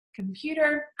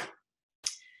computer.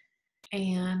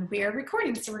 And we are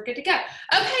recording, so we're good to go.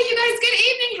 Okay, you guys, good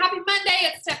evening. Happy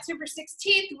Monday. It's September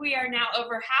 16th. We are now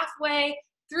over halfway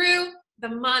through the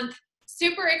month.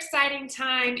 Super exciting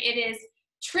time. It is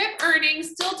trip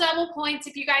earnings, still double points.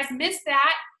 If you guys missed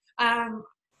that,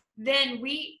 then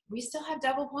we still have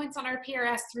double points on our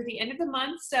PRS through the end of the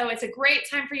month. So it's a great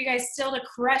time for you guys still to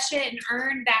crush it and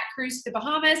earn that cruise to the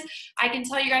Bahamas. I can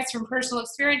tell you guys from personal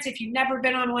experience, if you've never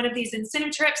been on one of these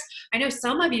incentive trips, I know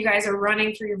some of you guys are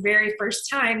running for your very first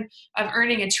time of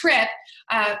earning a trip,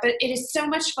 but it is so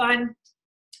much fun.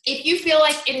 If you feel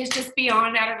like it is just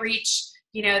beyond out of reach,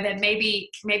 you know, that maybe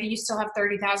you still have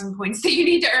 30,000 points that you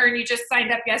need to earn, you just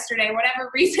signed up yesterday, whatever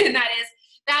reason that is,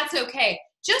 that's okay.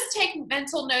 Just take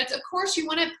mental notes. Of course, you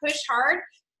want to push hard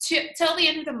till the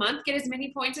end of the month, get as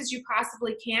many points as you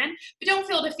possibly can, but don't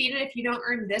feel defeated if you don't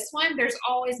earn this one. There's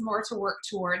always more to work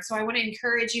towards. So I want to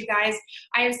encourage you guys.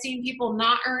 I have seen people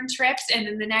not earn trips, and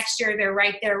then the next year they're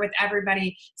right there with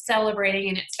everybody celebrating,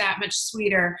 and it's that much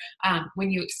sweeter when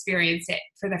you experience it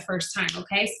for the first time,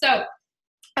 okay? So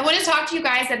I want to talk to you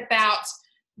guys about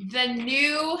the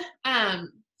new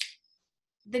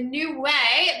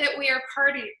way that we are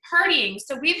partying.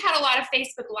 So we've had a lot of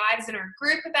Facebook Lives in our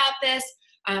group about this.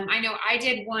 I know I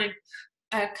did one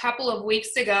a couple of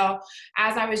weeks ago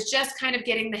as I was just kind of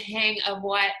getting the hang of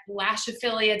what Lash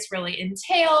affiliates really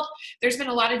entailed. There's been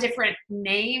a lot of different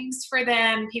names for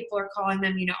them. People are calling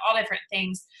them, you know, all different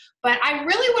things. But I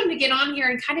really wanted to get on here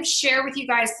and kind of share with you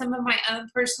guys some of my own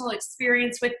personal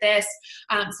experience with this.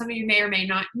 Some of you may or may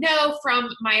not know from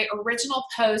my original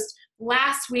post.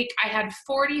 Last week, I had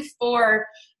 44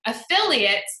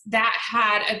 affiliates that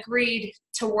had agreed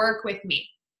to work with me.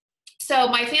 So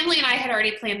my family and I had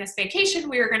already planned this vacation.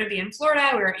 We were going to be in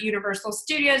Florida. We were at Universal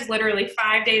Studios, literally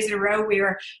 5 days in a row. We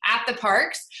were at the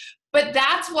parks. But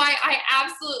that's why I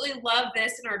absolutely love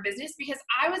this in our business, because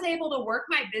I was able to work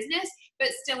my business, but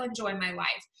still enjoy my life.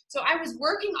 So I was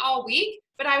working all week,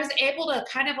 but I was able to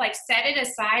kind of like set it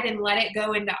aside and let it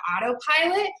go into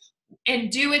autopilot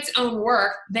and do its own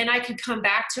work. Then I could come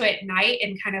back to it at night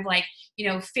and kind of like, you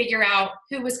know, figure out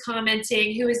who was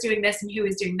commenting, who was doing this and who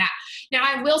was doing that. Now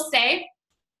I will say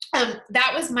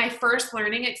that was my first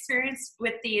learning experience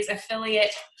with these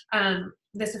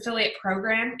this affiliate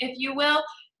program, if you will.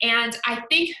 And I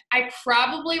think I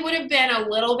probably would have been a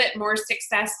little bit more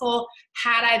successful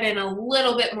had I been a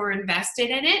little bit more invested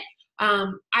in it.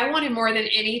 I wanted more than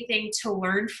anything to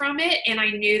learn from it, and I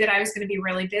knew that I was going to be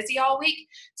really busy all week,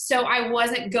 so I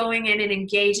wasn't going in and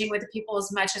engaging with the people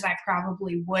as much as I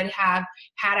probably would have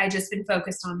had I just been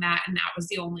focused on that, and that was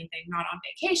the only thing, not on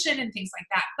vacation and things like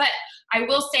that. But I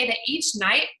will say that each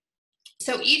night,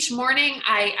 so each morning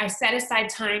I set aside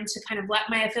time to kind of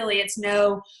let my affiliates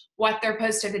know what their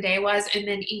post of the day was, and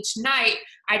then each night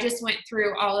I just went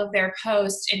through all of their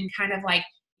posts and kind of like,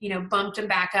 you know, bumped them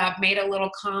back up, made a little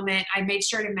comment. I made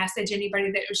sure to message anybody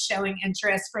that was showing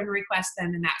interest, friend request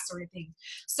them, and that sort of thing.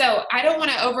 So I don't want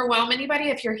to overwhelm anybody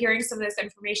if you're hearing some of this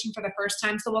information for the first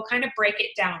time, so we'll kind of break it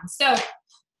down. So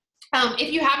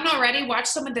if you haven't already, watch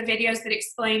some of the videos that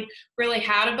explain really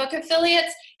how to book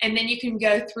affiliates, and then you can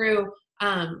go through,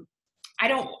 I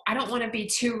don't want to be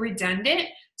too redundant,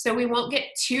 so we won't get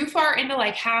too far into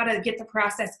like how to get the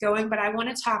process going, but I want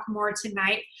to talk more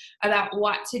tonight about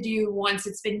what to do once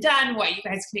it's been done, what you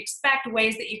guys can expect,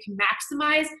 ways that you can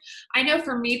maximize. I know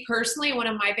for me personally, one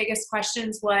of my biggest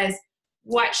questions was,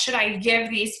 what should I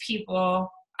give these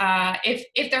people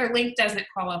if their link doesn't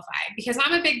qualify? Because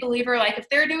I'm a big believer, like if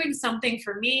they're doing something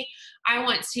for me, I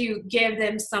want to give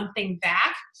them something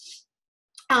back.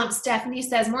 Stephanie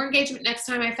says, more engagement next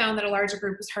time. I found that a larger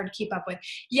group was hard to keep up with.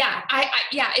 Yeah,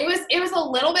 yeah, it was a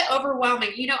little bit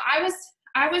overwhelming. You know, I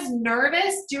was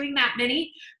nervous doing that many,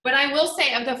 but I will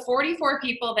say of the 44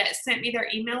 people that sent me their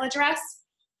email address,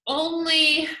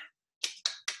 only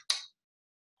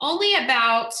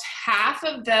about half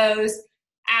of those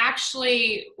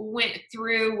actually went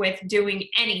through with doing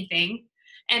anything.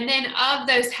 And then of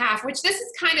those half, which this is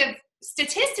kind of,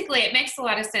 statistically, it makes a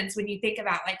lot of sense when you think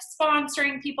about like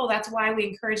sponsoring people. That's why we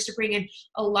encourage to bring in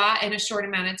a lot in a short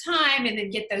amount of time and then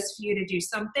get those few to do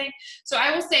something. So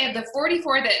I will say of the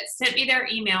 44 that sent me their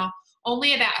email,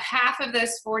 only about half of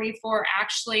those 44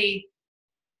 actually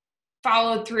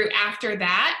followed through after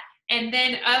that. And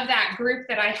then of that group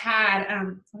that I had,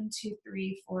 1, 2,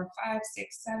 3, 4, 5,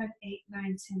 6, 7, 8, 9,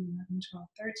 10, 11, 12,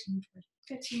 13, 14,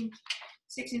 15,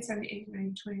 16, 17, 18,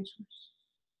 19, 20, 20.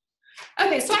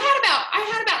 Okay, so I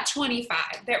had about 25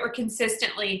 that were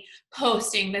consistently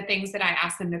posting the things that I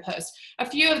asked them to post. A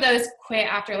few of those quit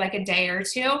after like a day or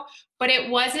two, but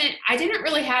I didn't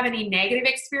really have any negative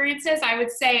experiences. I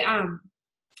would say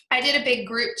I did a big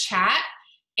group chat,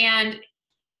 and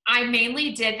I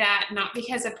mainly did that not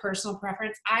because of personal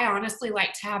preference. I honestly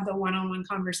like to have the one-on-one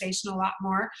conversation a lot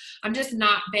more. I'm just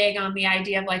not big on the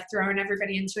idea of like throwing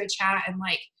everybody into a chat and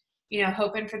like, you know,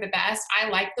 hoping for the best. I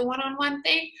like the one-on-one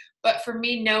thing, but for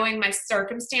me, knowing my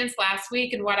circumstance last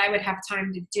week and what I would have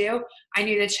time to do, I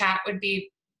knew the chat would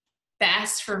be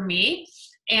best for me.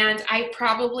 And I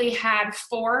probably had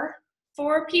four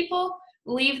people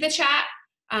leave the chat.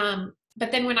 But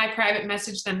then when I private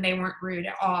messaged them, they weren't rude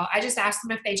at all. I just asked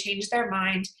them if they changed their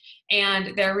mind,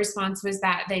 and their response was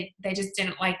that they just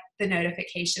didn't like the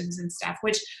notifications and stuff,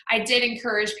 which I did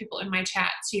encourage people in my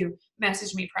chat to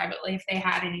message me privately if they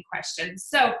had any questions.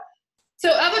 So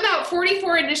of about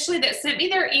 44 initially that sent me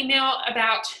their email,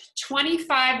 about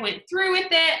 25 went through with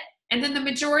it. And then the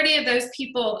majority of those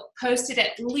people posted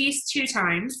at least 2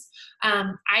 times.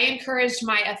 I encouraged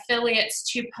my affiliates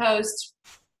to post.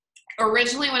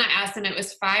 Originally, when I asked them, it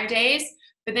was 5 days,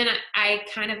 but then I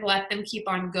kind of let them keep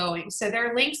on going. So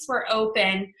their links were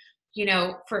open, you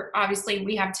know, for obviously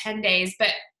we have 10 days, but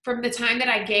from the time that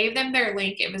I gave them their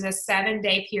link, it was a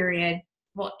 7-day period.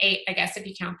 Well, 8, I guess, if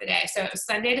you count the day. So it was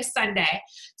Sunday to Sunday.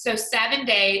 So 7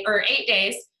 days or 8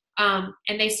 days. And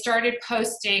they started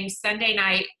posting Sunday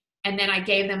night. And then I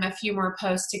gave them a few more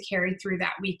posts to carry through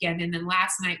that weekend. And then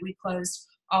last night we closed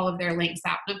all of their links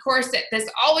out. And of course, this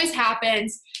always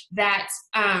happens that,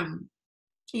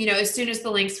 you know, as soon as the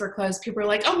links were closed, people are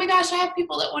like, oh my gosh, I have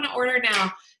people that want to order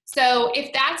now. So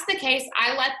if that's the case,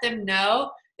 I let them know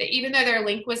that even though their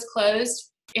link was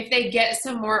closed, if they get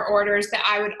some more orders, that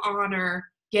I would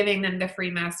honor giving them the free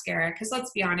mascara. Because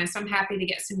let's be honest, I'm happy to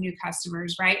get some new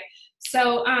customers, right?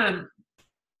 So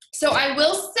I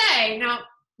will say, now,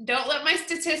 don't let my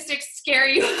statistics scare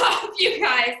you off, you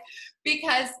guys,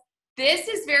 because this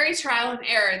is very trial and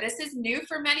error. This is new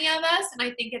for many of us, and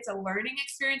I think it's a learning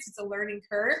experience. It's a learning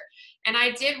curve. And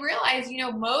I did realize, you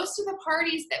know, most of the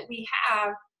parties that we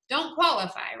have don't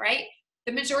qualify, right?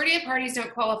 The majority of parties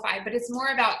don't qualify, but it's more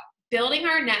about building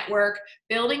our network,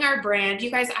 building our brand.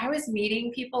 You guys, I was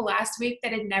meeting people last week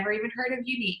that had never even heard of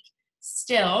Younique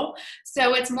still.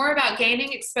 So it's more about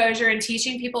gaining exposure and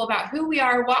teaching people about who we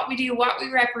are, what we do, what we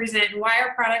represent, and why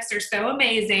our products are so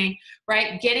amazing,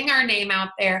 right? Getting our name out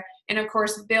there. And of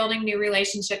course, building new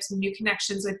relationships and new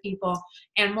connections with people.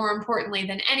 And more importantly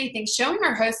than anything, showing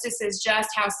our hostesses just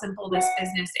how simple this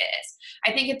business is.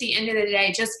 I think at the end of the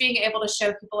day, just being able to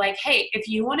show people like, hey, if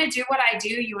you want to do what I do,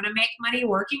 you want to make money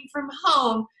working from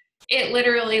home, it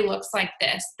literally looks like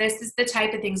this. This is the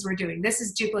type of things we're doing. This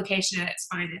is duplication at its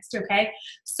finest, okay?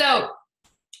 So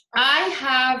I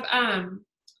have,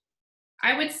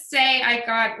 I would say I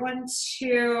got 1,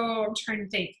 2, I'm trying to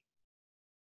think.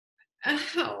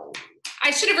 Oh, I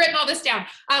should have written all this down.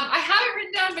 I have it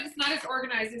written down, but it's not as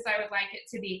organized as I would like it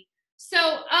to be. So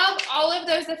of all of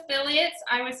those affiliates,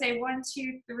 I would say 1,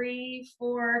 2, 3,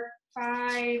 4,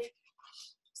 5,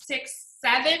 6,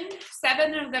 7.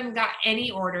 7 of them got any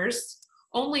orders.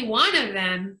 Only 1 of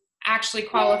them actually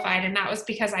qualified, and that was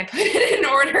because I put it in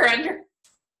order under.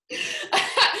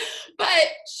 But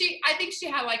I think she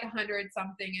had like 100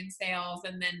 something in sales,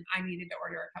 and then I needed to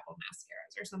order a couple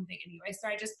mascaras or something anyway. So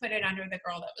I just put it under the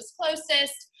girl that was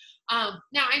closest.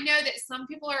 Now I know that some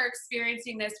people are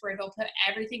experiencing this where they'll put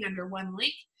everything under one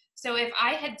link. So if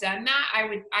I had done that,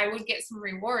 I would get some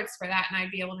rewards for that, and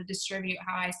I'd be able to distribute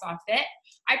how I saw fit.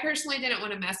 I personally didn't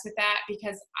want to mess with that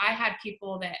because I had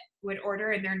people that would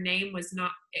order and their name was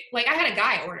not, like I had a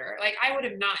guy order. Like I would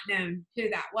have not known who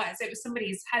that was. It was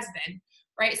somebody's husband,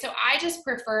 right? So I just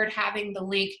preferred having the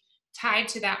link tied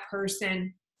to that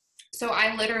person. So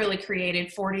I literally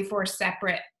created 44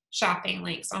 separate shopping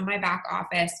links on my back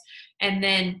office. And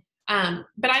then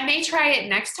but I may try it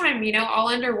next time, you know, all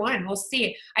under one. We'll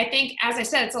see. I think, as I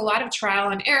said, it's a lot of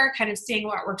trial and error, kind of seeing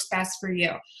what works best for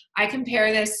you. I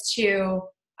compare this to,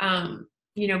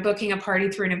 you know, booking a party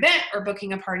through an event or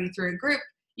booking a party through a group.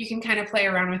 You can kind of play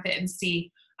around with it and see.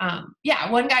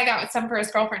 Yeah, one guy got some for his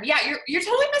girlfriend. Yeah, you're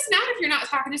totally missing out if you're not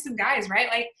talking to some guys, right?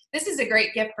 Like, this is a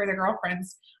great gift for the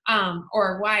girlfriends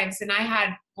or wives. And I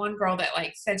had one girl that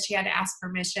like said she had to ask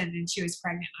permission and she was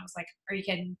pregnant. I was like, are you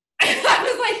kidding? I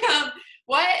was like,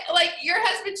 what? Like, your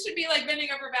husband should be like bending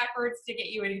over backwards to get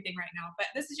you anything right now. But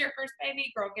this is your first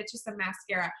baby, girl, get you some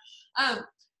mascara.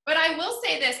 But I will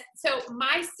say this. So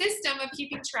my system of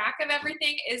keeping track of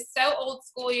everything is so old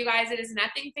school, you guys. It is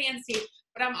nothing fancy,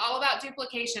 but I'm all about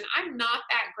duplication. I'm not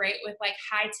that great with like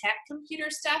high tech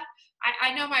computer stuff.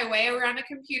 I know my way around a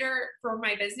computer for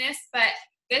my business, but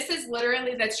This is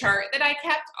literally the chart that I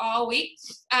kept all week.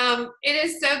 It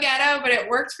is so ghetto, but it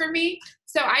worked for me.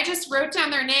 So I just wrote down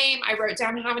their name. I wrote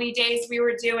down how many days we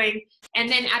were doing. And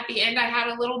then at the end, I had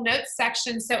a little notes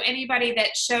section. So anybody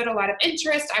that showed a lot of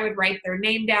interest, I would write their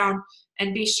name down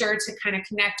and be sure to kind of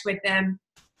connect with them.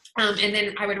 And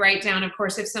then I would write down, of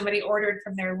course, if somebody ordered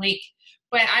from their link.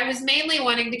 But I was mainly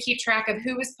wanting to keep track of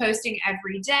who was posting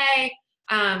every day.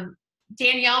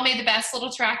 Danielle made the best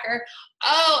little tracker.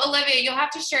 Oh, Olivia, you'll have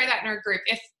to share that in our group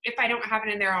if I don't have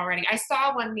it in there already. I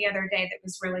saw one the other day that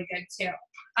was really good too.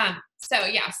 So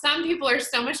yeah, some people are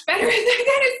so much better at that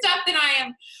kind of stuff than I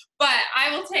am, but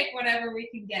I will take whatever we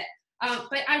can get.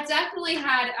 But I definitely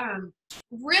had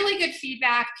really good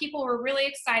feedback. People were really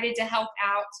excited to help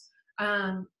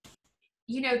out.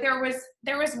 You know, there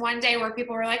was one day where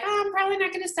people were like, oh, I'm probably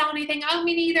not going to sell anything. Oh,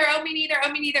 me neither. Oh, me neither. Oh,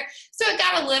 me neither. So it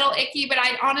got a little icky, but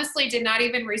I honestly did not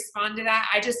even respond to that.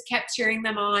 I just kept cheering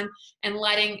them on and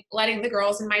letting the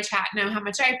girls in my chat know how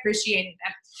much I appreciated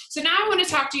them. So now I want to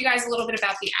talk to you guys a little bit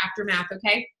about the aftermath,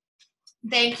 okay?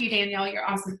 Thank you, Danielle. You're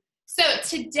awesome. So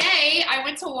today I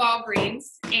went to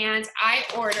Walgreens and I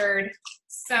ordered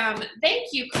some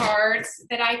thank you cards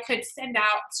that I could send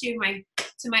out to my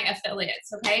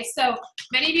affiliates, okay? So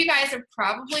many of you guys have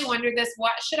probably wondered this,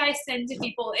 what should I send to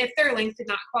people if their link did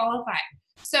not qualify?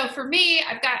 So for me,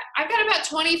 I've got about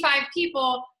 25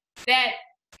 people that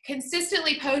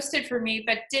consistently posted for me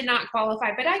but did not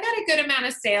qualify, but I got a good amount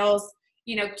of sales,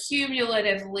 you know,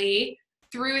 cumulatively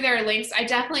through their links. I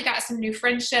definitely got some new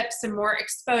friendships, some more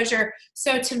exposure.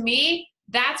 So to me,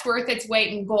 that's worth its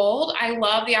weight in gold. I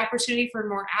love the opportunity for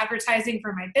more advertising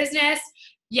for my business.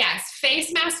 Yes,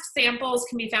 face mask samples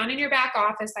can be found in your back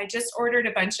office. I just ordered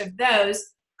a bunch of those.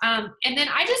 And then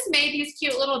I just made these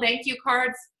cute little thank you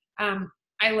cards.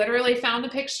 I literally found the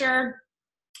picture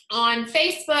on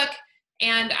Facebook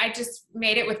and I just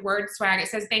made it with word swag. It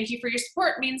says, thank you for your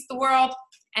support, means the world.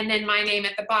 And then my name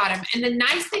at the bottom. And the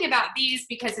nice thing about these,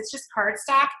 because it's just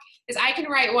cardstock, is I can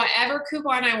write whatever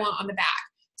coupon I want on the back.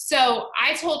 So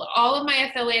I told all of my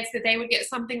affiliates that they would get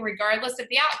something regardless of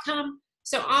the outcome.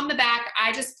 So on the back,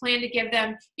 I just plan to give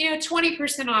them, you know,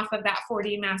 20% off of that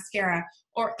 4D mascara,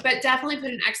 but definitely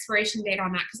put an expiration date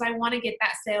on that because I want to get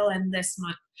that sale in this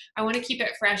month. I want to keep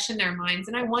it fresh in their minds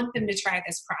and I want them to try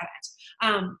this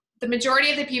product. The majority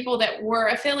of the people that were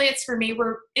affiliates for me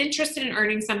were interested in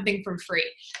earning something for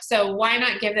free. So why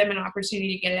not give them an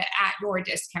opportunity to get it at your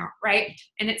discount, right?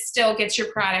 And it still gets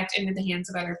your product into the hands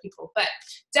of other people. But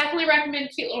definitely recommend a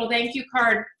cute little thank you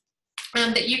card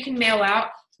that you can mail out.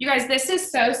 You guys, this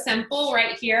is so simple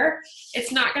right here.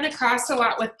 It's not going to cost a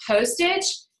lot with postage.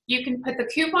 You can put the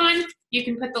coupon, you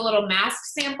can put the little mask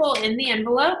sample in the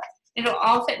envelope. It'll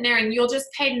all fit in there and you'll just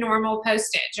pay normal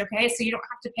postage, okay? So you don't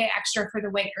have to pay extra for the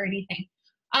weight or anything.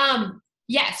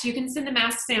 Yes, you can send the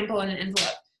mask sample in an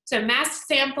envelope. So mask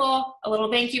sample, a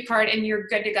little thank you card, and you're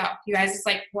good to go. You guys, it's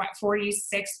like, what,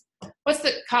 46? What's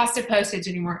the cost of postage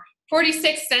anymore?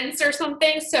 46 cents or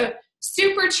something. So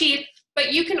super cheap,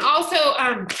 but you can also,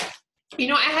 you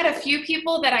know, I had a few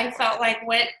people that I felt like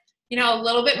went, you know, a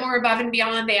little bit more above and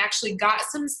beyond. They actually got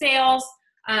some sales.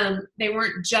 They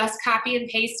weren't just copy and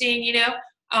pasting, you know,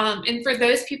 and for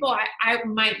those people, I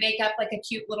might make up like a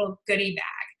cute little goodie bag.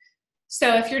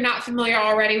 So if you're not familiar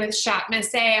already with Shop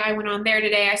Miss A, I went on there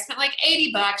today. I spent like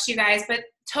 $80, you guys, but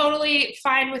totally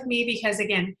fine with me because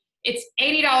again, it's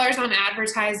 $80 on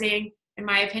advertising. In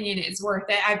my opinion, it's worth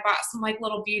it. I bought some like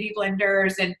little beauty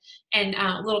blenders and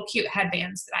little cute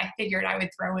headbands that I figured I would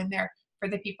throw in there for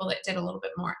the people that did a little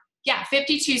bit more. Yeah,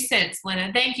 52 cents,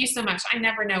 Lena. Thank you so much. I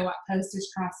never know what postage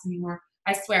costs anymore.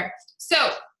 I swear. So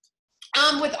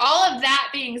with all of that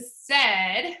being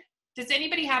said, does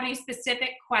anybody have any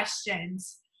specific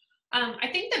questions? I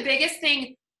think the biggest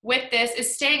thing with this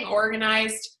is staying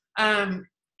organized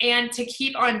and to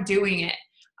keep on doing it.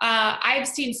 I've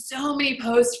seen so many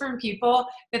posts from people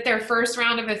that their first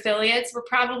round of affiliates were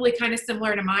probably kind of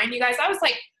similar to mine. You guys, I was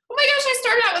like, oh my gosh, I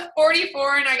started out with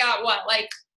 44 and I got what, like,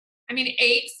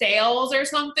 8 sales or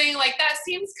something. Like that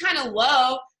seems kind of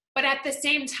low, but at the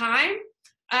same time,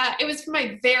 it was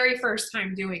my very first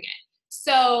time doing it.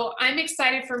 So I'm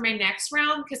excited for my next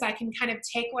round because I can kind of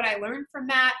take what I learned from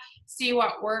that, see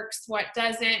what works, what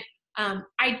doesn't.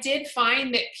 I did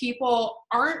find that people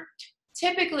aren't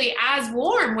typically as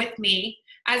warm with me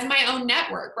as my own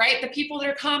network, right? The people that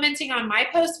are commenting on my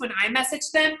posts when I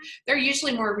message them, they're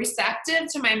usually more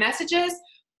receptive to my messages.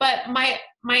 But my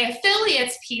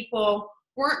affiliates people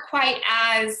weren't quite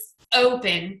as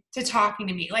open to talking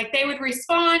to me. Like they would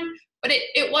respond, but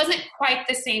it wasn't quite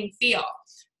the same feel.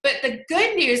 But the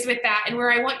good news with that, and where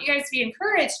I want you guys to be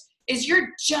encouraged, is you're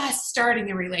just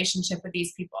starting a relationship with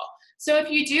these people. So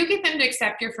if you do get them to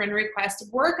accept your friend request,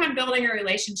 work on building a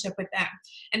relationship with them.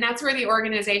 And that's where the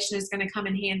organization is going to come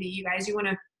in handy, you guys. You want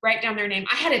to write down their name.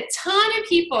 I had a ton of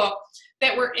people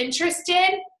that were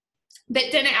interested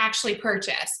that didn't actually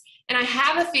purchase. And I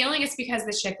have a feeling it's because of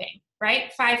the shipping,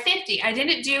 right? $5.50. I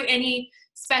didn't do any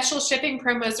special shipping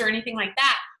promos or anything like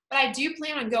that, but I do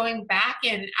plan on going back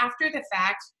in after the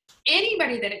fact.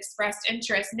 Anybody that expressed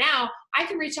interest, now I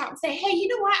can reach out and say, hey, you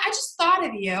know what? I just thought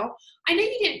of you. I know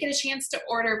you didn't get a chance to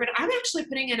order, but I'm actually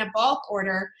putting in a bulk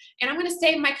order and I'm going to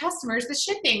save my customers the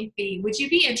shipping fee. Would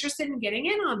you be interested in getting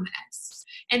in on this?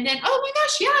 And then, oh my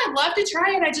gosh, yeah, I'd love to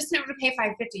try it. I just never to pay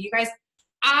 $5.50. You guys,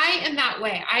 I am that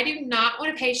way. I do not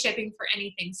want to pay shipping for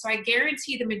anything. So I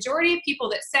guarantee the majority of people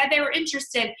that said they were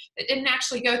interested that didn't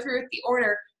actually go through with the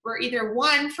order were either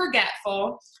 1,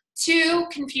 forgetful, 2,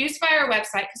 confused by our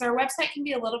website, because our website can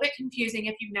be a little bit confusing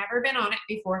if you've never been on it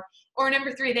before, or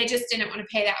number 3, they just didn't want to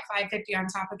pay that $5.50 on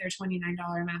top of their $29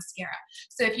 mascara.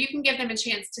 So if you can give them a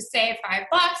chance to save $5,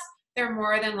 they're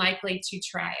more than likely to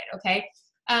try it, okay?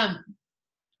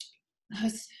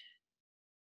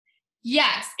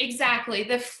 Yes, exactly.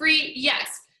 The free,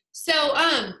 yes. So,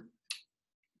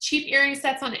 cheap earring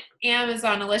sets on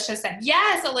Amazon, Alicia said.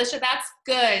 Yes, Alicia, that's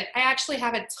good. I actually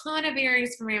have a ton of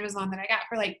earrings from Amazon that I got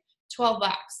for like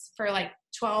 $12 for like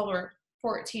 12 or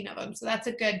 14 of them. So that's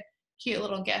a good, cute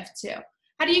little gift too.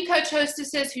 How do you coach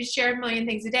hostesses who share a million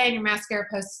things a day and your mascara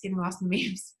post is getting lost in the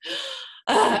memes?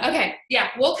 Okay, yeah,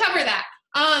 we'll cover that.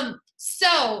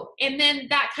 So, and then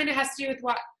that kind of has to do with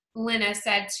what Lena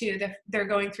said too, they're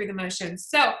going through the motions.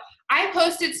 So I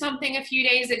posted something a few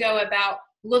days ago about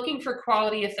looking for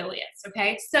quality affiliates,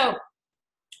 okay? So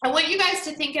I want you guys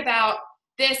to think about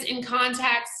this in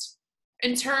context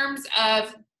in terms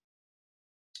of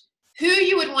who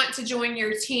you would want to join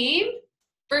your team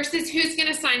versus who's going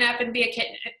to sign up and be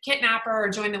a kidnapper or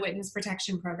join the witness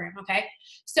protection program, okay?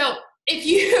 So if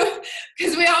you,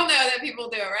 because we all know that people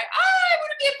do it, right? Oh, I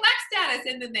want to be a black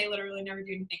status, and then they literally never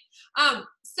do anything.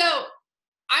 So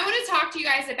I want to talk to you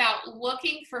guys about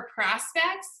looking for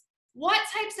prospects. What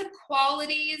types of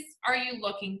qualities are you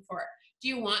looking for? Do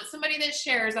you want somebody that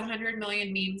shares 100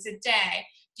 million memes a day?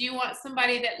 Do you want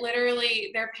somebody that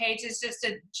literally their page is just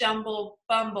a jumble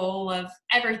bumble of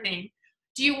everything?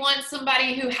 Do you want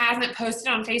somebody who hasn't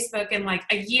posted on Facebook in like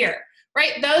a year,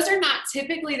 right? Those are not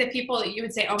typically the people that you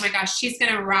would say, oh my gosh, she's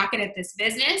going to rock it at this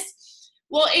business.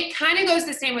 Well, it kind of goes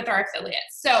the same with our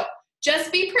affiliates. So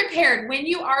just be prepared when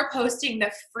you are posting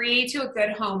the free to a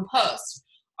good home post.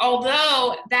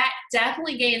 Although that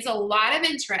definitely gains a lot of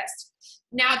interest.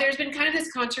 Now there's been kind of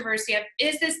this controversy of,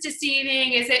 is this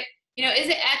deceiving? Is it, is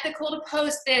it ethical to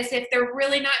post this if they're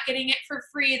really not getting it for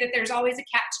free, that there's always a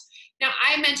catch? Now,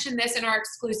 I mentioned this in our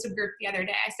exclusive group the other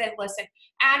day. I said, listen,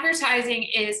 advertising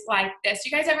is like this.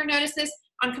 You guys ever notice this?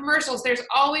 On commercials, there's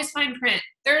always fine print.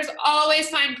 There's always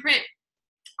fine print.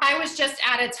 I was just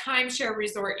at a timeshare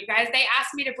resort, you guys. They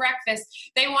asked me to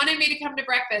breakfast. They wanted me to come to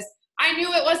breakfast. I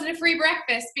knew it wasn't a free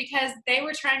breakfast because they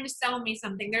were trying to sell me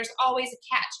something. There's always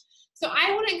a catch. So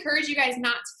I want to encourage you guys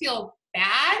not to feel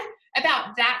bad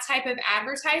about that type of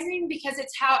advertising because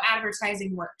it's how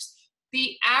advertising works.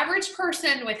 The average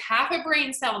person with half a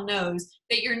brain cell knows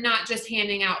that you're not just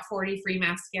handing out 40 free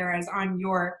mascaras on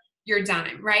your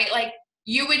dime, right? Like,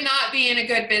 you would not be in a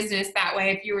good business that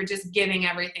way if you were just giving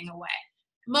everything away.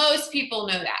 Most people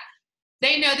know that.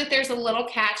 They know that there's a little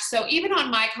catch. So even on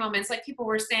my comments, like, people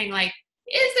were saying, like,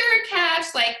 is there a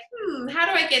catch? Like, how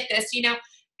do I get this?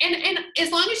 And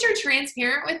as long as you're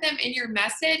transparent with them in your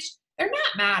message, they're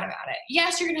not mad about it.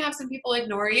 Yes, you're going to have some people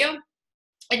ignore you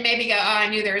and maybe go, oh, I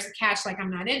knew there was a catch, like I'm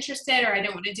not interested or I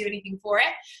don't want to do anything for it.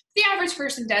 The average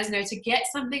person does know to get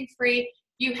something free,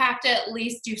 you have to at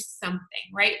least do something,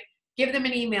 right? Give them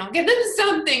an email, give them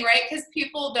something, right? Because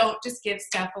people don't just give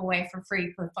stuff away for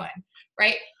free for fun,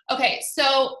 right? Okay,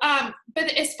 so,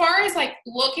 but as far as like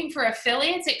looking for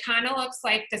affiliates, it kind of looks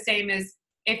like the same as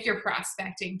if you're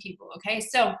prospecting people, okay?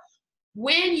 So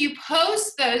when you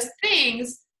post those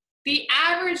things, the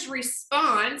average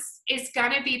response is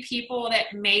going to be people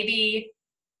that maybe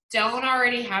don't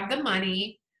already have the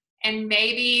money, and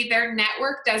maybe their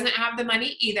network doesn't have the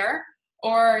money either,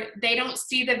 or they don't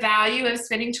see the value of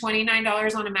spending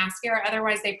 $29 on a mascara.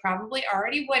 Otherwise, they probably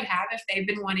already would have if they've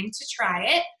been wanting to try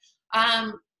it.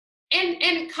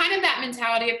 And kind of that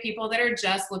mentality of people that are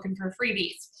just looking for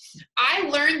freebies. I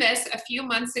learned this a few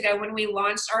months ago when we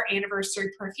launched our anniversary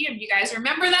perfume. You guys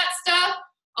remember that stuff?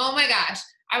 Oh my gosh.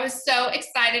 I was so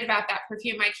excited about that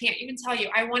perfume. I can't even tell you.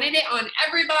 I wanted it on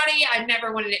everybody. I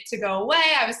never wanted it to go away.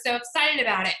 I was so excited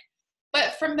about it.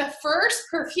 But from the first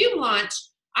perfume launch,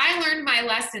 I learned my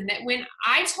lesson that when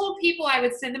I told people I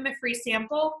would send them a free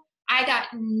sample, I got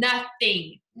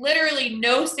nothing, literally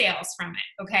no sales from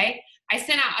it, okay? I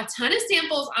sent out a ton of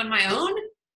samples on my own,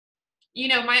 you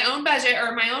know, my own budget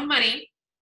or my own money,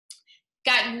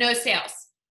 got no sales.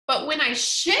 But when I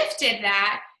shifted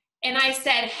that and I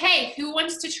said, hey, who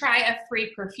wants to try a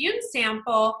free perfume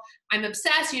sample? I'm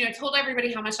obsessed, you know, told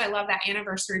everybody how much I love that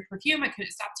anniversary perfume. I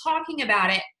couldn't stop talking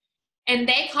about it. And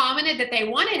they commented that they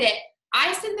wanted it.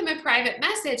 I sent them a private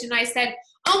message and I said,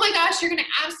 oh my gosh, you're gonna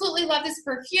absolutely love this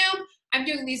perfume. I'm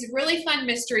doing these really fun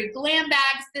mystery glam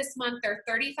bags this month. They're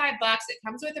 35 bucks. It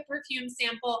comes with a perfume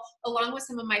sample along with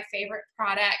some of my favorite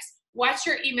products. Watch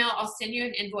your email. I'll send you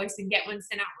an invoice and get one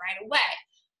sent out right away.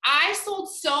 I sold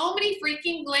so many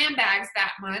freaking glam bags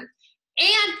that month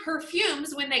and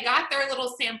perfumes when they got their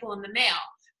little sample in the mail,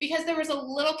 because there was a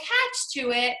little catch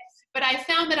to it, but I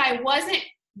found that I wasn't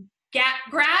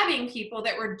grabbing people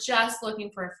that were just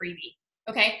looking for a freebie.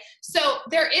 Okay, so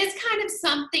there is kind of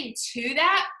something to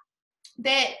that,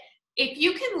 that if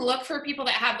you can look for people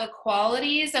that have the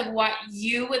qualities of what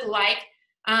you would like,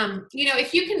 you know,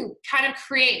 if you can kind of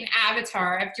create an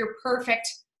avatar of your perfect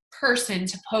person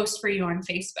to post for you on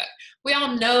Facebook. We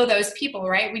all know those people,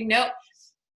 right? We know.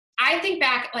 I think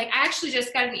back, like I actually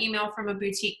just got an email from a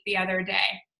boutique the other day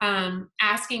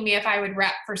asking me if I would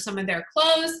rep for some of their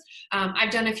clothes.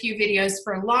 I've done a few videos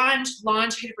for Lange.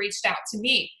 Lange had reached out to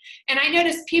me. And I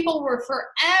noticed people were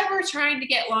forever trying to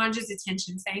get Lange's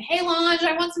attention, saying, hey, Lange,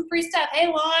 I want some free stuff. Hey,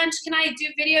 Lange, can I do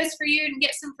videos for you and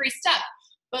get some free stuff?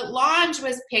 But Lange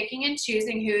was picking and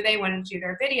choosing who they wanted to do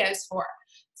their videos for.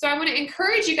 So I want to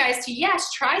encourage you guys to,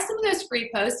 yes, try some of those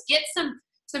free posts, get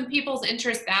some people's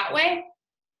interest that way.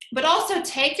 But also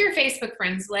take your Facebook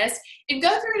friends list and go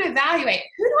through and evaluate,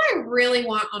 who do I really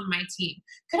want on my team?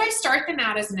 Could I start them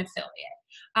out as an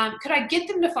affiliate? Could I get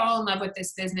them to fall in love with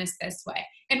this business this way?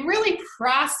 And really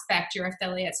prospect your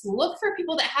affiliates. Look for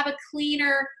people that have a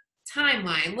cleaner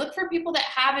timeline. Look for people that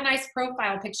have a nice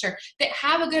profile picture, that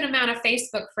have a good amount of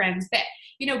Facebook friends, that,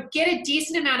 you know, get a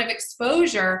decent amount of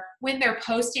exposure when they're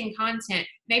posting content.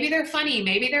 Maybe they're funny,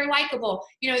 maybe they're likable.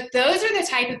 You know, those are the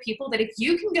type of people that if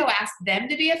you can go ask them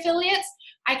to be affiliates,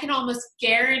 I can almost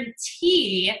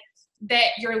guarantee that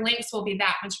your links will be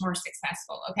that much more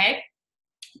successful, okay?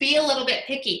 Be a little bit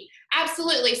picky.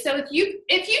 Absolutely. So if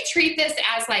you treat this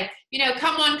as like, you know,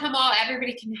 come on, come all,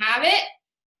 everybody can have it,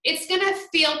 it's going to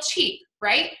feel cheap,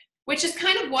 right? Which is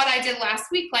kind of what I did last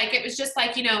week. Like, it was just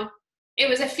like, you know, it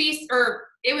was a feast, or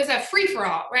it was a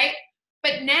free-for-all, right?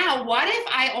 But now, what if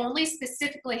I only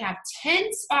specifically have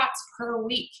 10 spots per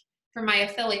week for my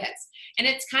affiliates? And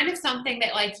it's kind of something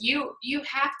that, like, you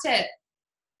have to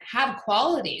have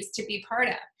qualities to be part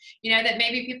of, you know, that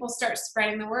maybe people start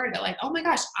spreading the word that, like, oh my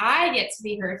gosh, I get to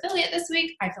be her affiliate this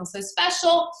week. I feel so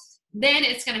special. Then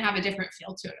it's going to have a different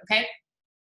feel to it, okay?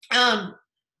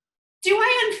 Do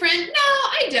I unfriend? No,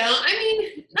 I don't. I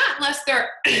mean, not unless they're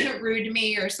rude to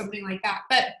me or something like that.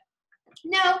 But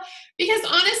no, because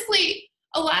honestly,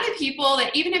 a lot of people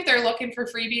that even if they're looking for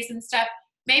freebies and stuff,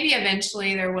 maybe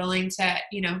eventually they're willing to,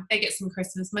 you know, they get some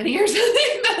Christmas money or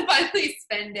something, they'll finally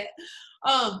spend it.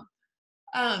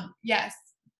 Yes.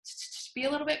 Be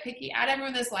a little bit picky. Add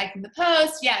everyone that's liking the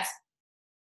post. Yes.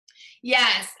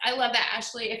 Yes, I love that,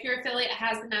 Ashley. If your affiliate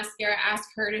has the mascara, ask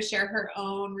her to share her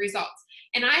own results.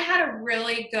 And I had a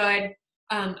really good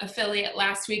affiliate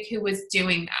last week who was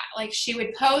doing that. Like, she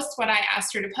would post what I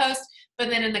asked her to post,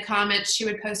 but then in the comments, she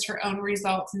would post her own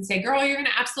results and say, girl, you're going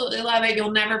to absolutely love it.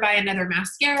 You'll never buy another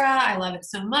mascara. I love it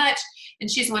so much. And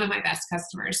she's one of my best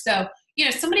customers. So, you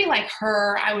know, somebody like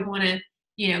her, I would want to,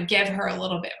 you know, give her a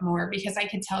little bit more because I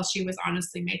could tell she was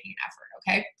honestly making an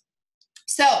effort. Okay.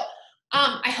 So,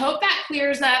 I hope that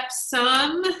clears up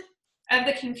some of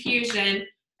the confusion.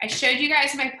 I showed you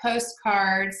guys my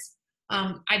postcards.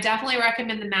 I definitely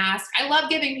recommend the mask. I love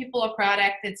giving people a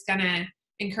product that's going to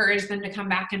encourage them to come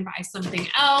back and buy something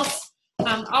else.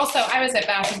 Also, I was at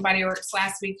Bath & Body Works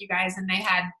last week, you guys, and they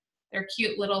had their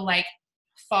cute little, like,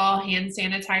 fall hand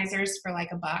sanitizers for like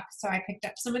 $1. So I picked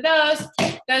up some of those.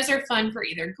 Those are fun for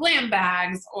either glam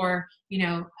bags or, you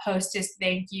know, hostess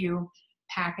thank you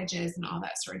packages and all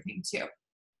that sort of thing too.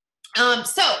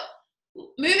 So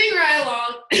moving right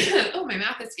along. Oh, my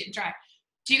mouth is getting dry.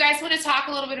 Do you guys want to talk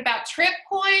a little bit about trip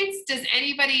points? Does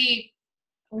anybody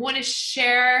want to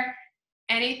share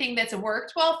anything that's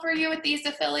worked well for you with these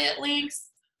affiliate links?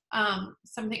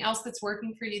 Something else that's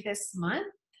working for you this month?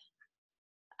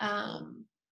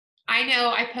 I know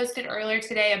I posted earlier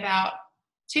today about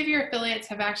 2 of your affiliates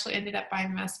have actually ended up buying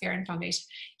the mascara and foundation.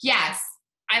 Yes,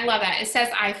 I love that. It says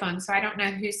iPhone, so I don't know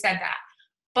who said that.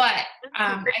 But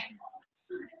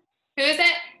who is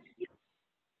it?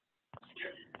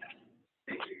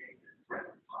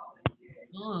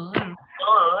 Oh, I don't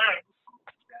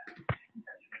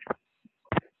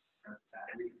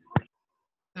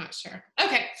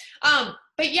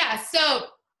But yeah, so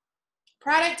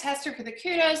product tester for the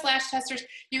kudos, lash testers.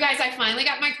 You guys, I finally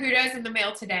got my kudos in the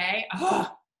mail today.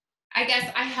 Oh, I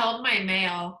guess I held my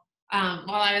mail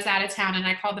while I was out of town, and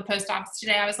I called the post office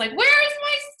today. I was like, where is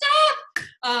my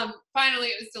stuff? Finally,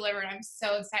 it was delivered. I'm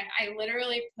so excited. I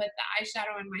literally put the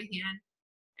eyeshadow in my hand,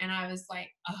 and I was like,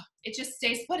 oh, it just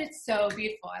stays put. It's so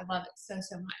beautiful. I love it so,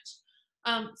 so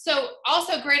much. So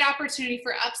also great opportunity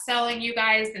for upselling, you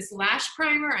guys. This lash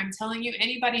primer, I'm telling you,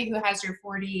 anybody who has your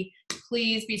 4D,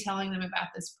 please be telling them about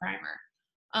this primer.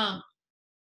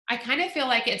 I kind of feel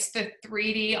like it's the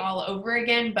 3D all over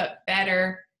again, but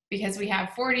better, because we have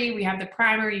 4D, we have the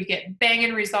primer, you get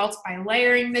banging results by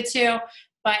layering the two,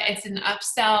 but it's an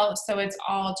upsell, so it's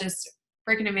all just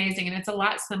freaking amazing, and it's a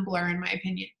lot simpler in my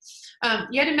opinion.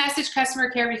 You had to message customer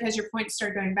care because your points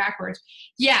started going backwards.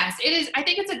 Yes, it is. I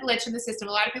think it's a glitch in the system.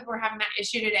 A lot of people are having that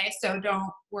issue today, so don't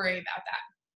worry about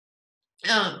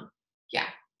that. Yeah,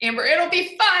 Amber, it'll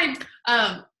be fine.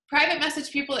 Private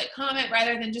message people that comment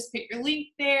rather than just put your link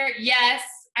there. Yes,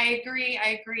 I agree.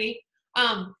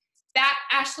 That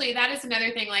Ashley, that is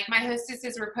another thing. Like my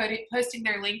hostesses were posting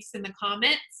their links in the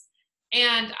comments,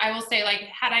 and I will say, like,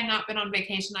 had I not been on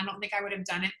vacation, I don't think I would have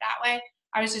done it that way.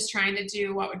 I was just trying to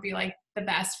do what would be like the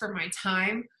best for my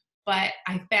time. But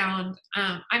I found,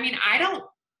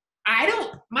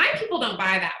 my people don't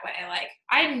buy that way. Like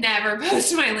I never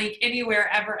post my link anywhere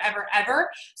ever, ever, ever.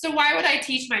 So why would I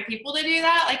teach my people to do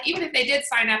that? Like even if they did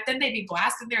sign up, then they'd be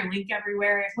blasting their link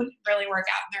everywhere. It wouldn't really work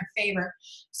out in their favor.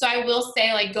 So I will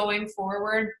say, like, going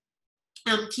forward,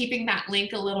 keeping that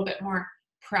link a little bit more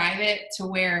private to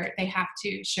where they have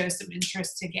to show some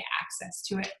interest to get access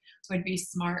to it would be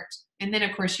smart. And then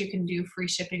of course you can do free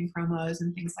shipping promos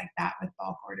and things like that with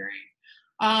bulk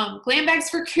ordering. Glam bags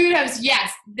for kudos.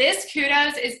 Yes, this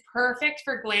kudos is perfect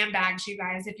for glam bags, you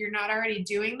guys. If you're not already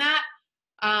doing that,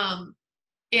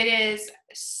 it is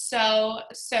so,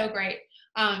 so great.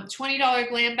 $20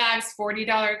 glam bags,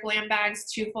 $40 glam bags,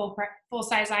 2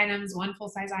 full-size items, 1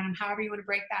 full-size item, however you want to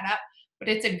break that up. But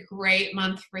it's a great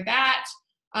month for that.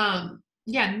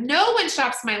 Yeah, no one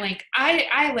shops my link.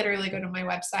 I literally go to my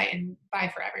website and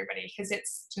buy for everybody because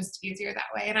it's just easier that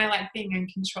way. And I like being in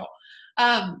control.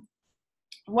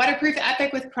 Waterproof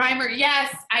Epic with primer.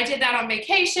 Yes, I did that on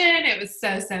vacation. It was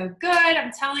so, so good.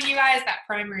 I'm telling you guys, that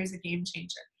primer is a game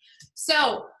changer.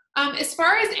 So as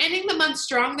far as ending the month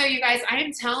strong though, you guys, I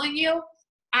am telling you,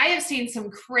 I have seen some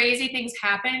crazy things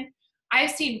happen.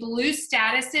 I've seen blue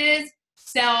statuses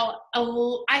sell,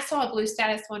 I saw a blue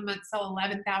status one month sell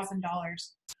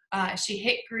 $11,000. She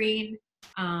hit green.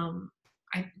 I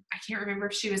can't remember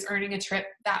if she was earning a trip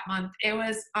that month. It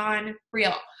was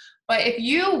unreal. But if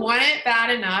you want it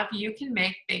bad enough, you can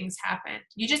make things happen.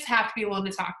 You just have to be willing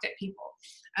to talk to people.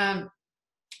 I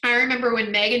remember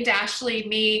when Megan Dashley,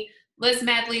 me, Liz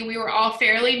Medley, we were all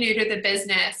fairly new to the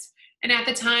business. And at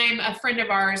the time, a friend of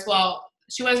ours, well,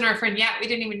 she wasn't our friend yet. We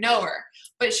didn't even know her.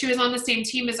 But she was on the same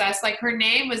team as us. Like her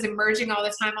name was emerging all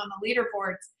the time on the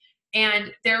leaderboards.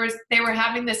 And they were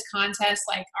having this contest,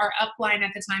 like our upline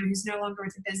at the time, who's no longer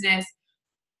with the business,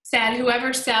 said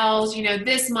whoever sells,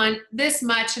 this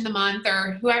much in the month,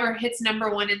 or whoever hits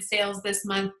 #1 in sales this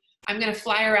month, I'm going to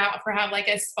fly her out for have like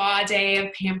a spa day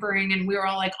of pampering. And we were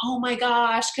all like, oh my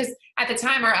gosh. Because at the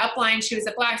time our upline, she was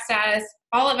a black status.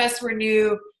 All of us were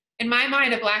new. In my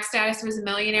mind, a black status was a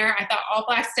millionaire. I thought all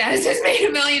black statuses made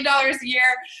 $1 million a year.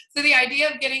 So the idea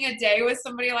of getting a day with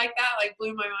somebody like that like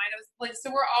blew my mind. It was like,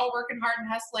 so we're all working hard and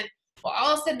hustling. Well,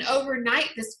 all of a sudden overnight,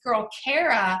 this girl,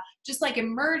 Kara, just like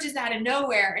emerges out of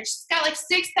nowhere. And she's got like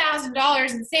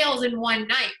 $6,000 in sales in one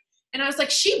night. And I was like,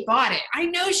 she bought it. I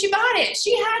know she bought it.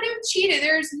 She had to have cheated.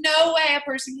 There's no way a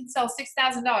person can sell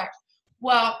 $6,000.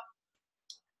 Well,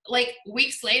 like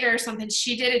weeks later or something,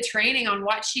 she did a training on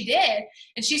what she did.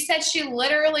 And she said she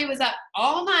literally was up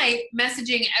all night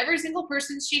messaging every single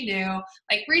person she knew,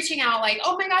 like reaching out like,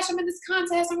 oh my gosh, I'm in this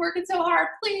contest. I'm working so hard.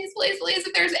 Please, please, please,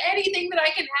 if there's anything that I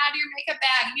can add to your makeup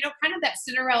bag, kind of that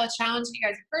Cinderella challenge you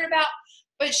guys have heard about.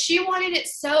 But she wanted it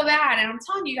so bad. And I'm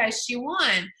telling you guys, she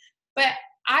won. But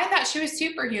I thought she was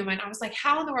superhuman. I was like,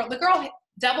 how in the world? The girl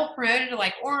double promoted to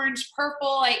like orange,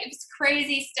 purple, like it was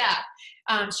crazy stuff.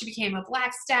 She became a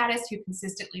black status who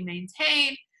consistently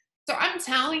maintained. So I'm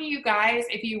telling you guys,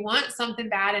 if you want something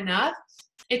bad enough,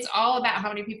 it's all about how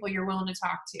many people you're willing to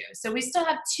talk to. So we still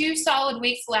have 2 solid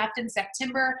weeks left in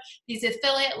September. These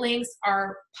affiliate links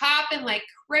are popping like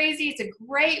crazy. It's a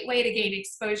great way to gain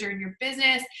exposure in your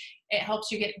business. It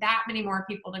helps you get that many more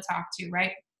people to talk to,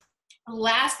 right?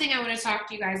 Last thing I want to talk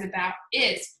to you guys about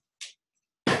is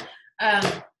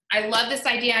I love this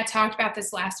idea. I talked about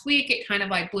this last week. It kind of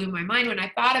like blew my mind when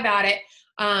I thought about it,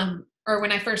 or or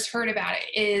when I first heard about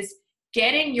it, is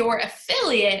getting your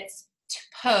affiliates to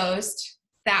post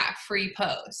that free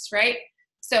post, right?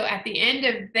 So at the end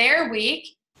of their week,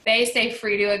 they say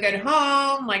free to a good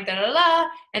home, like da da da,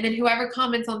 and then whoever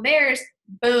comments on theirs,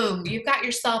 boom, you've got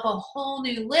yourself a whole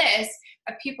new list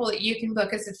of people that you can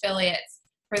book as affiliates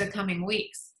for the coming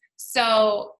weeks.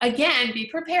 So again, be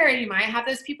prepared. You might have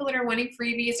those people that are wanting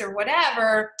freebies or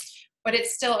whatever, but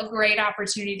it's still a great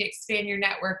opportunity to expand your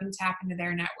network and tap into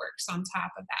their networks on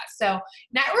top of that. So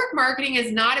network marketing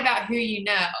is not about who you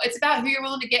know. It's about who you're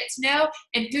willing to get to know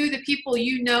and who the people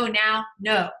you know now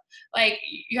know. Like,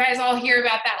 you guys all hear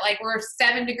about that, like, we're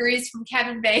 7 degrees from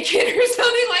Kevin Bacon or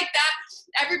something like that.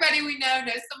 Everybody we know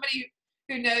knows somebody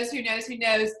who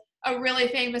knows a really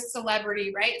famous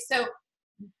celebrity, right? So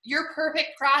your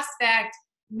perfect prospect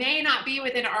may not be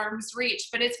within arm's reach,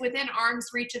 but it's within arm's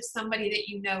reach of somebody that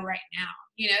you know right now,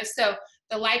 you know? So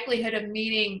the likelihood of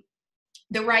meeting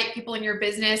the right people in your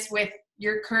business with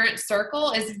your current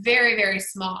circle is very, very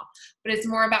small, but it's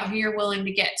more about who you're willing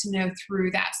to get to know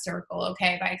through that circle,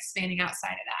 okay, by expanding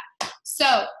outside of that.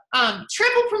 So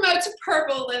triple promote to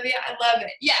purple, Olivia. I love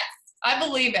it. Yes, I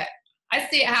believe it. I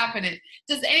see it happening.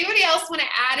 Does anybody else want to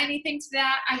add anything to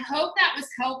that? I hope that was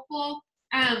helpful.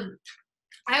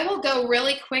 I will go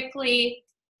really quickly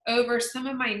over some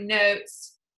of my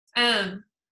notes.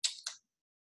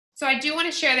 So I do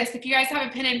want to share this. If you guys have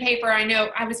a pen and paper, I know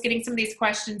I was getting some of these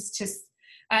questions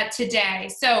today.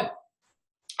 So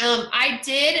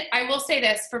I will say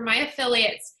this, for my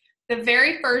affiliates, the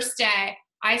very first day,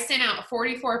 I sent out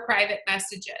 44 private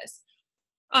messages.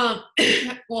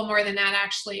 Well, more than that,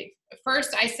 actually.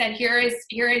 First, I said, here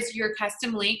is your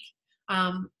custom link.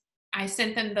 I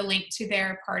sent them the link to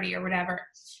their party or whatever,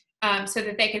 so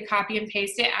that they could copy and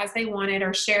paste it as they wanted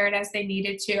or share it as they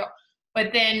needed to.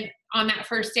 But then on that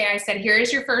first day, I said, here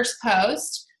is your first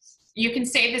post. You can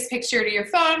save this picture to your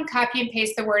phone, copy and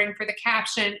paste the wording for the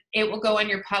caption. It will go on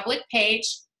your public page.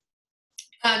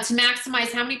 To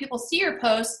maximize how many people see your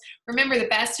posts, remember the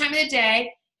best time of the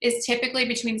day is typically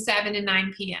between 7 and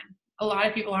 9 p.m. A lot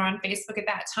of people are on Facebook at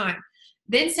that time.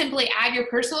 Then simply add your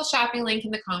personal shopping link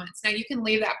in the comments. Now you can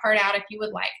leave that part out if you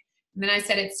would like. And then I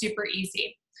said it's super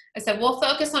easy. I said, we'll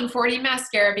focus on 40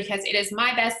 mascara because it is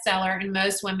my best seller and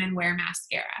most women wear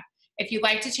mascara. If you'd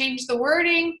like to change the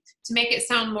wording to make it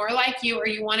sound more like you, or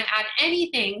you want to add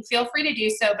anything, feel free to do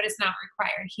so, but it's not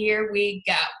required. Here we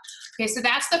go. Okay, so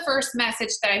that's the first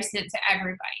message that I sent to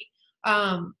everybody.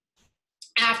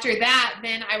 After that,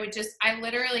 then I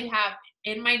literally have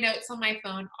in my notes on my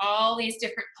phone all these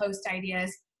different post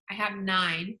ideas. I have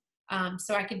 9,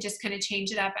 so I could just kind of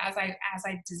change it up as I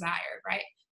desired, right?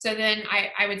 So then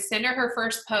I would send her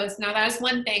first post. Now that was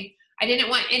one thing. I didn't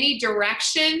want any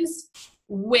directions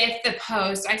with the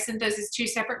post. I sent those as 2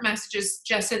 separate messages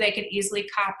just so they could easily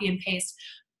copy and paste.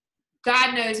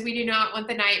 God knows we do not want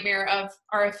the nightmare of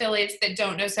our affiliates that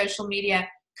don't know social media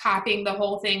copying the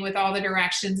whole thing with all the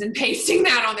directions and pasting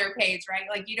that on their page, right?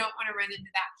 Like, you don't want to run into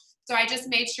that. So I just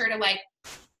made sure to, like,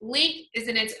 link is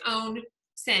in its own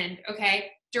send,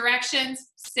 okay?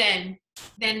 Directions, send.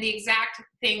 Then the exact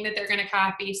thing that they're going to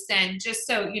copy, send, just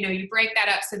so, you know, you break that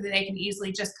up so that they can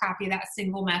easily just copy that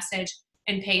single message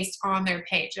and paste on their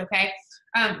page, okay?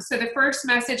 So the first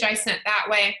message I sent that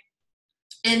way.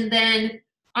 And then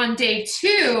on day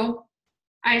 2,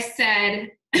 I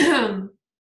said,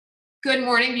 good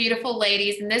morning, beautiful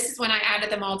ladies. And this is when I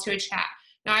added them all to a chat.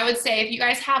 Now I would say if you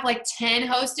guys have like 10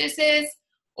 hostesses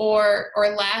or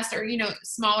less, or, you know,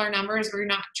 smaller numbers where you're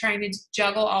not trying to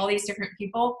juggle all these different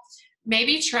people,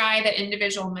 maybe try the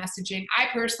individual messaging. I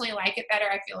personally like it better.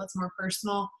 I feel it's more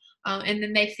personal. And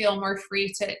then they feel more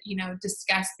free to, you know,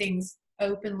 discuss things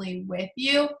openly with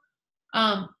you.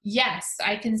 Yes,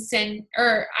 I can send,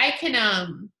 or I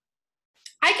can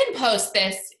post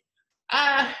this.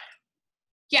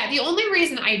 Yeah, the only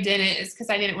reason I didn't is because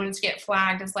I didn't want it to get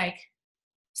flagged as like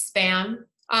spam.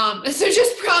 So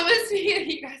just promise me that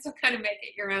you guys will kind of make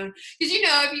it your own. Because, you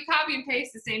know, if you copy and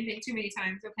paste the same thing too many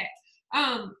times, okay.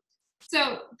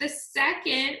 So the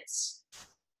second,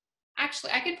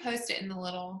 actually, I could post it in the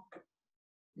little,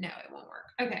 no, it won't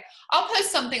work. Okay, I'll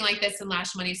post something like this in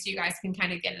Lash Money so you guys can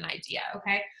kind of get an idea,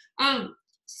 okay?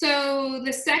 So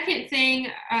the second thing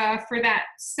for that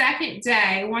second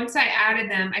day, once I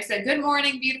added them, I said, good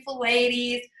morning, beautiful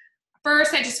ladies.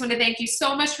 First, I just want to thank you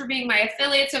so much for being my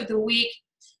affiliates of the week.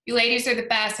 You ladies are the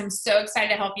best. I'm so excited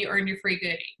to help you earn your free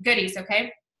goodies,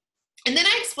 okay? And then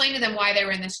I explained to them why they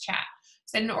were in this chat. I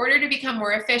said, in order to become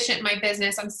more efficient in my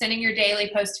business, I'm sending your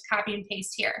daily post to copy and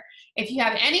paste here. If you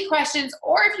have any questions,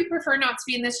 or if you prefer not to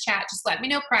be in this chat, just let me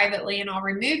know privately and I'll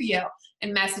remove you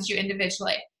and message you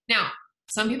individually. Now,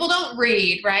 some people don't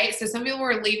read, right? So some people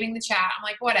were leaving the chat. I'm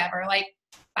like, whatever, like,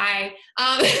 bye.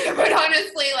 But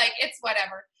honestly, like, it's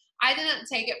whatever. I didn't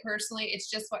take it personally. It's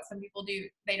just what some people do.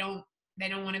 They don't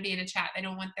want to be in a chat. They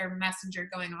don't want their messenger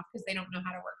going off because they don't know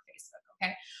how to work Facebook.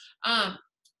 Okay.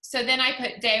 So then I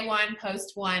put day 1,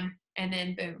 post 1, and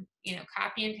then boom,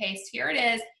 copy and paste. Here it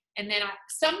is. And then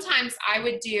sometimes I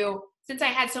would do, since I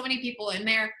had so many people in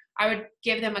there, I would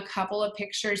give them a couple of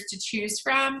pictures to choose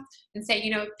from and say,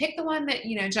 pick the one that,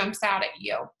 jumps out at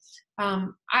you.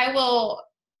 I will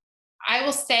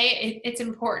say it's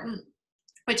important,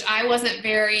 which I wasn't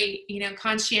very,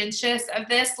 conscientious of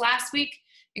this last week.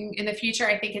 In the future,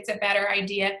 I think it's a better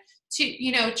idea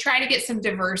to, try to get some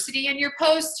diversity in your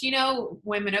posts,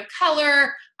 women of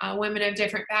color, women of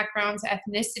different backgrounds,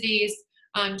 ethnicities,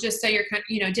 just so you're,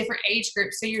 different age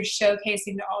groups. So you're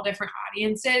showcasing to all different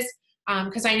audiences.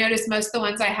 Because I noticed most of the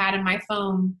ones I had in my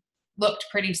phone looked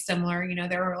pretty similar.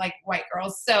 They were like white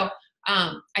girls. So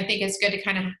I think it's good to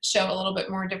kind of show a little bit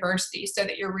more diversity so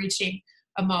that you're reaching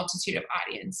a multitude of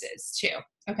audiences too.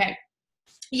 Okay.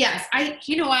 Yes.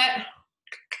 You know what?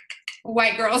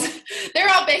 White girls, they're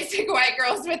all basic white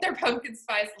girls with their pumpkin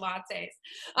spice lattes.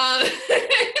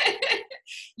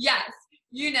 Yes,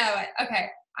 you know it. Okay,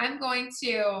 I'm going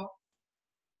to,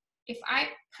 if I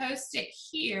post it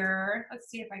here, let's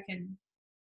see if I can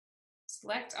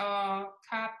select all,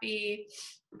 copy.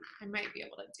 I might be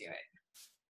able to do it.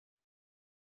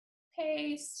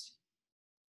 Paste.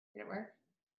 Did it work?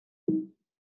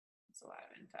 That's a lot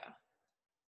of info.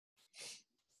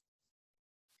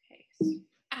 Paste.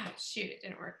 Ah, shoot, it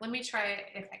didn't work. Let me try it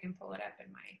if I can pull it up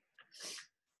in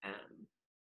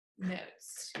my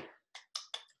notes.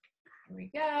 Here we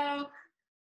go.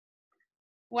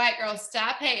 White girl,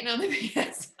 stop hating on the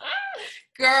PS.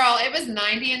 Girl, it was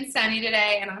 90 and sunny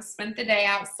today, and I spent the day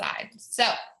outside. So,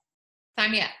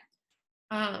 sign me up.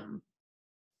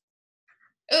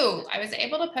 Oh, I was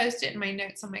able to post it in my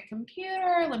notes on my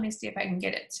computer. Let me see if I can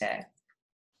get it to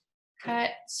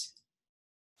cut.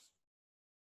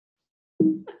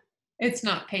 It's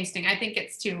not pasting. I think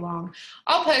it's too long.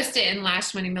 I'll post it in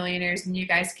Lash Money Millionaires, and you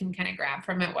guys can kind of grab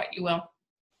from it what you will.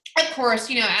 Of course,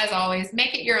 as always,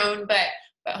 make it your own, but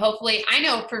hopefully, I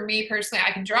know for me personally,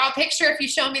 I can draw a picture if you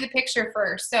show me the picture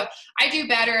first. So I do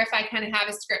better if I kind of have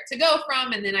a script to go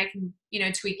from, and then I can,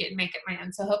 tweak it and make it my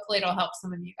own. So hopefully it'll help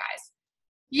some of you guys.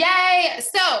 Yay!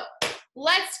 So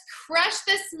let's crush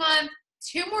this month.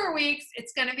 2 more weeks.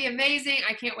 It's going to be amazing.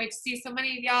 I can't wait to see so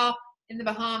many of y'all in the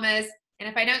Bahamas. And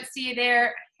if I don't see you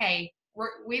there, hey,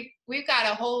 we've got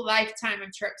a whole lifetime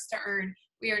of trips to earn.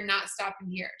 We are not stopping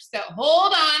here. So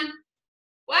hold on.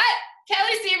 What?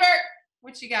 Kelly Siebert,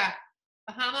 what you got?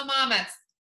 Bahama Mamas.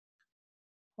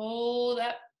 Hold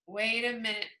up. Wait a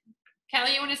minute.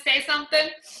 Kelly, you want to say something?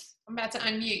 I'm about to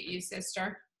unmute you,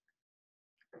 sister.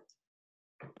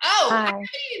 Oh, hi.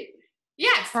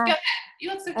 Yes, hi. Go ahead. You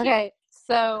look so cute. Okay,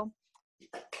 so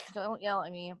don't yell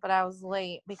at me, but I was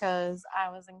late because I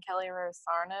was in Kelly Rose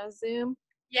Sarno's Zoom.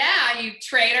 Yeah, you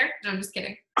traitor. No, I'm just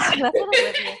kidding. That's what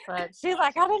Olivia said. She's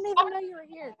like, I didn't even know you were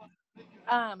here.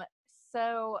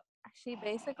 So she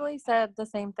basically said the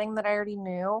same thing that I already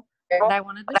knew. And I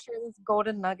wanted to share this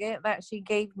golden nugget that she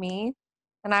gave me.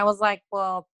 And I was like,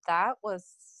 well, that was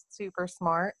super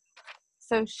smart.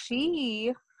 So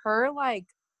her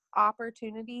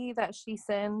opportunity that she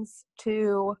sends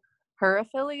to her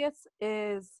affiliates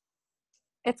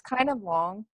it's kind of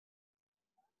long.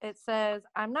 It says,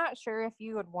 I'm not sure if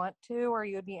you would want to or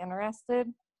you would be interested,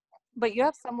 but you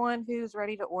have someone who's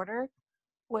ready to order.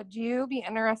 Would you be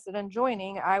interested in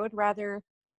joining? I would rather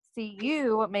see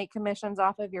you make commissions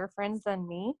off of your friends than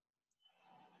me.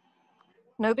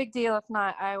 No big deal if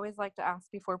not. I always like to ask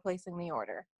before placing the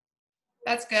order.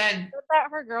 That's good.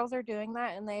 That her girls are doing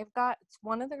that, and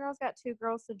one of the girls got 2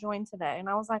 girls to join today. And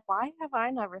I was like, why have I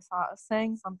never thought of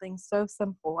saying something so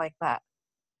simple like that?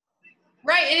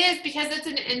 Right, it is, because it's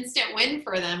an instant win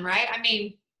for them, right? I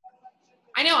mean,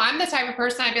 I know I'm the type of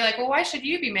person I'd be like, well, why should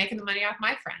you be making the money off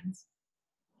my friends?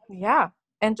 Yeah.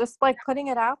 And just putting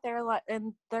it out there,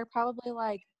 and they're probably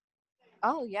like,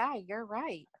 oh yeah, you're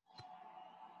right.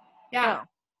 Yeah. So,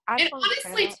 and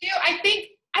honestly too, I think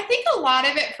a lot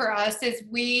of it for us is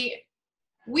we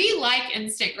like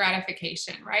instant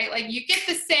gratification, right? Like, you get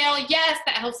the sale, yes,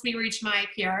 that helps me reach my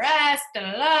PRS,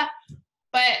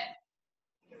 but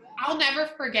I'll never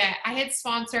forget, I had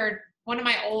sponsored one of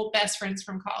my old best friends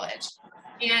from college,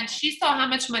 and she saw how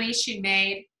much money she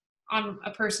made on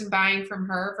a person buying from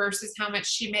her versus how much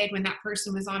she made when that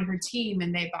person was on her team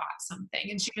and they bought something.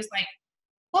 And she was like,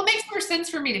 well, it makes more sense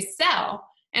for me to sell.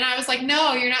 And I was like,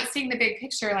 no, you're not seeing the big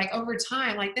picture. Like, over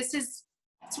time, like, this is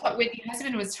It's what Whitney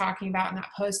husband was talking about in that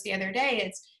post the other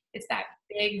day. It's that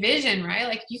big vision, right?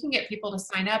 Like you can get people to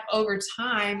sign up over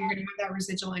time. You're going to have that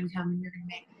residual income and you're going to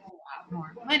make a lot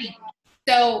more money.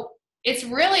 So it's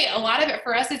really a lot of it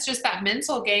for us. It's just that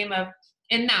mental game of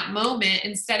in that moment,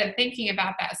 instead of thinking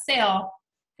about that sale,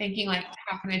 thinking like,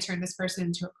 how can I turn this person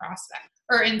into a prospect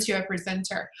or into a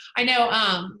presenter? I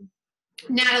know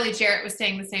Natalie Jarrett was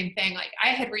saying the same thing. Like I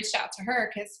had reached out to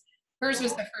her because hers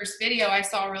was the first video I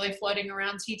saw really floating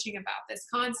around teaching about this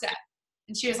concept.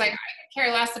 And she was like, I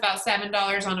care less about $7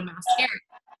 on a mascara.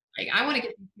 Like I want to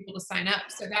get people to sign up.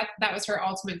 So that was her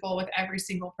ultimate goal with every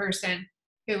single person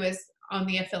who was on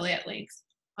the affiliate links.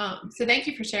 So thank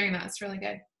you for sharing that. It's really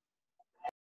good.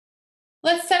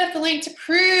 Let's set up the link to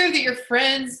prove that your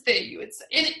friends that you would,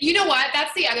 and you know what?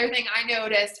 That's the other thing I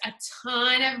noticed. A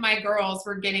ton of my girls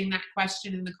were getting that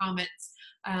question in the comments.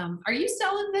 Are you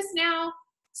selling this now?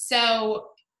 So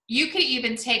you could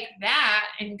even take that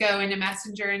and go into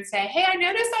Messenger and say, hey, I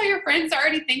noticed all your friends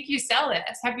already think you sell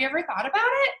this. Have you ever thought about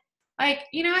it? Like,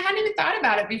 you know, I hadn't even thought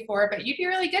about it before, but you'd be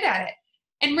really good at it.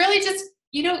 And really just,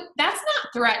 you know, that's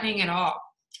not threatening at all.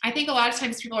 I think a lot of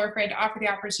times people are afraid to offer the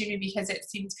opportunity because it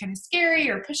seems kind of scary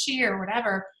or pushy or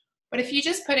whatever. But if you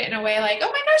just put it in a way like,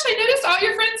 oh my gosh, I noticed all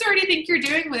your friends already think you're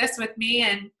doing this with me,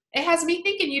 and it has me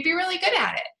thinking you'd be really good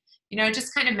at it. You know,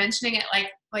 just kind of mentioning it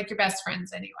like your best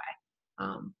friends anyway.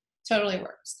 Totally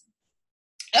works.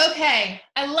 Okay,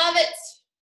 I love it.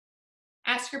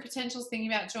 Ask your potentials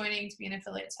thinking about joining to be an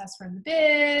affiliate tester in the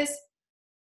biz.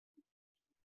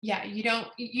 Yeah, you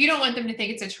don't want them to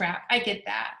think it's a trap. I get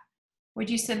that. Would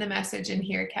you send the message in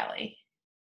here, Kelly?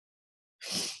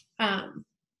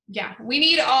 Yeah, we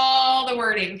need all the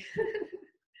wording.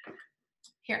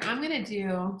 Here, I'm going to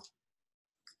do,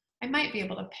 I might be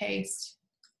able to paste.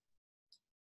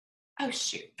 Oh,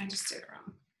 shoot, I just did it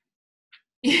wrong.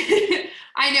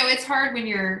 I know it's hard when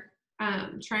you're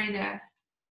trying to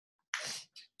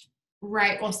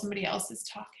write while somebody else is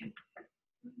talking.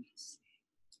 Let me see.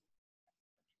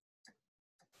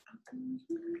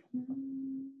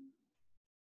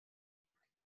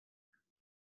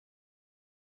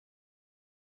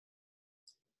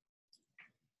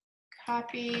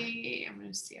 Copy. I'm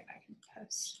going to see if I can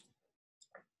post.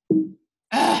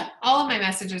 All of my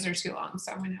messages are too long,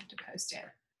 so I'm going to have to post it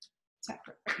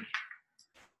separately.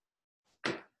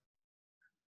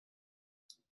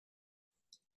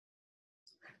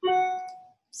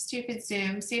 Stupid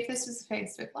Zoom. See if this was a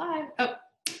Facebook Live. Oh,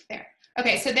 there.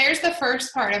 Okay, so there's the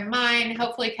first part of mine.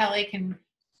 Hopefully Kelly can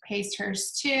paste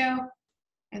hers too.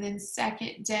 And then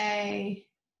second day.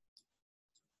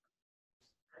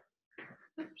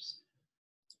 Oops.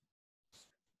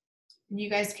 And you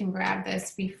guys can grab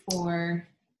this before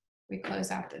we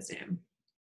close out the Zoom.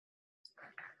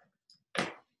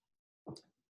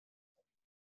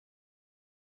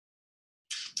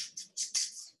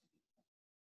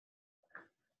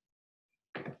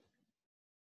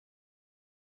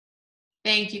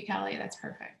 Thank you, Kelly. That's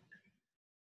perfect.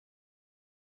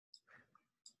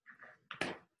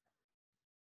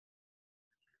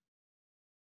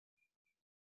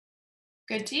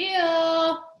 Good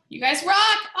deal. You guys rock.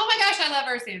 Oh my gosh, I love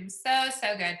our Zoom. So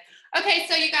good. Okay,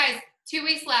 so you guys, 2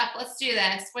 weeks left. Let's do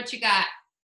this. What you got?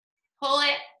 Pull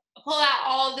out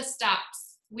all the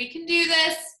stops. We can do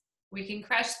this. We can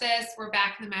crush this. We're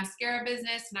back in the mascara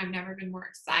business, and I've never been more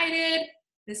excited.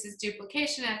 This is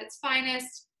duplication at its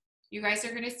finest. You guys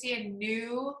are going to see a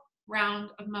new round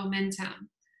of momentum,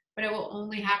 but it will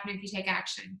only happen if you take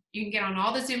action. You can get on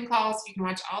all the Zoom calls. You can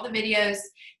watch all the videos.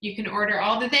 You can order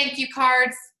all the thank you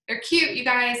cards. They're cute, you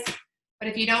guys. But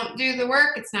if you don't do the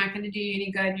work, it's not going to do you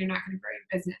any good. You're not going to grow your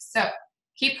business. So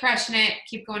keep crushing it.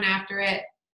 Keep going after it.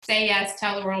 Say yes.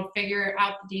 Tell the world. Figure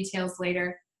out the details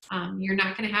later. You're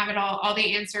not going to have it all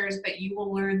the answers, but you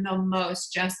will learn the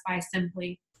most just by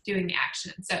simply doing the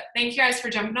action. So thank you guys for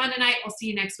jumping on tonight. We'll see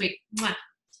you next week. Mwah.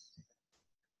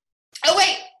 Oh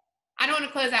wait, I don't want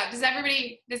to close out. Does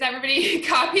everybody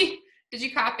copy? Did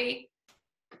you copy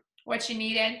what you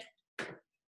needed?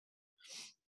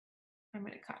 I'm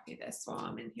going to copy this while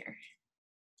I'm in here.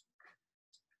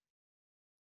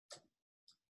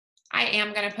 I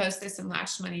am going to post this in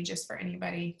Lash Money just for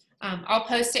anybody. I'll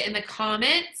post it in the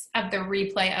comments of the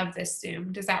replay of this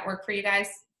Zoom. Does that work for you guys?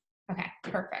 Okay,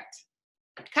 perfect.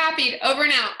 Copied. Over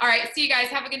and out. All right, see you guys.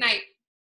 Have a good night.